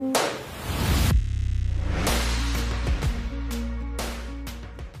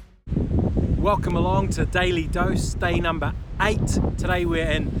Welcome along to Daily Dose, day number 8. Today we're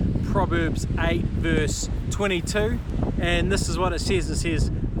in Proverbs 8 verse 22, and this is what it says. It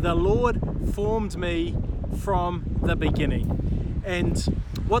says, "The Lord formed me from the beginning." And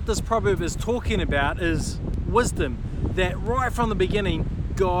what this proverb is talking about is wisdom, that right from the beginning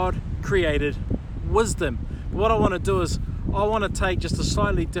God created wisdom. What I want to do is I want to take just a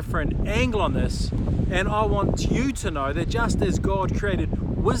slightly different angle on this, and I want you to know that just as God created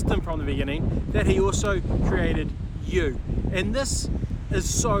wisdom from the beginning, that He also created you. And this is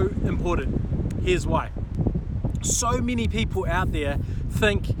so important. Here's why. So many people out there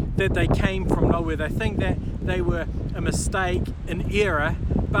think that they came from nowhere. They think that they were a mistake, an error,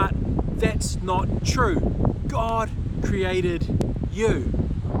 but that's not true. God created you.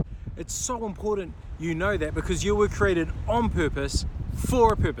 It's so important you know that, because you were created on purpose,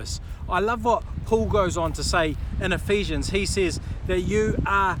 for a purpose. I love what Paul goes on to say in Ephesians. He says that you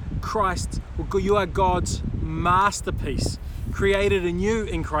are you are God's masterpiece, created anew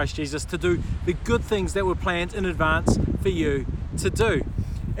in Christ Jesus to do the good things that were planned in advance for you to do.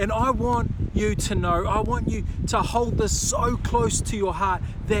 And I want you to know, I want you to hold this so close to your heart,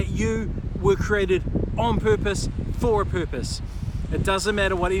 that you were created on purpose, for a purpose. It doesn't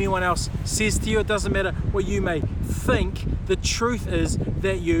matter what anyone else says to you. It doesn't matter what you may think. The truth is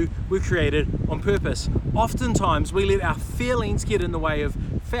that you were created on purpose. Oftentimes we let our feelings get in the way of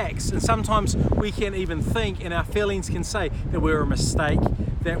facts, and sometimes we can even think, and our feelings can say that we're a mistake,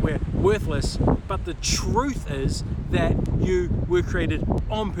 that we're worthless. But the truth is that you were created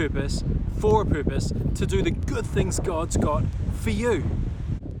on purpose, for a purpose, to do the good things God's got for you.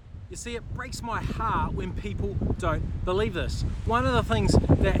 You see, it breaks my heart when people don't believe this. One of the things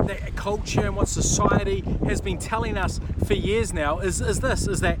that culture and what society has been telling us for years now is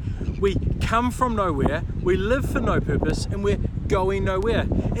that we come from nowhere, we live for no purpose, and we're going nowhere.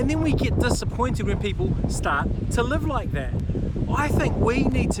 And then we get disappointed when people start to live like that. I think we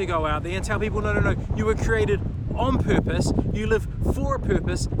need to go out there and tell people, no, you were created on purpose, you live for a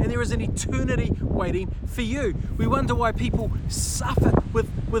purpose, and there is an eternity waiting for you. We wonder why people suffer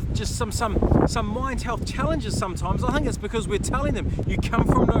with just some mind health challenges sometimes. I think it's because we're telling them, you come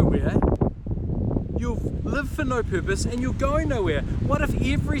from nowhere, you've lived for no purpose, and you're going nowhere. What if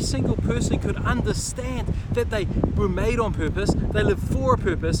every single person could understand that they were made on purpose, they live for a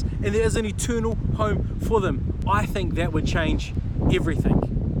purpose, and there is an eternal home for them? I think that would change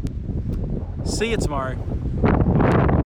everything. See you tomorrow.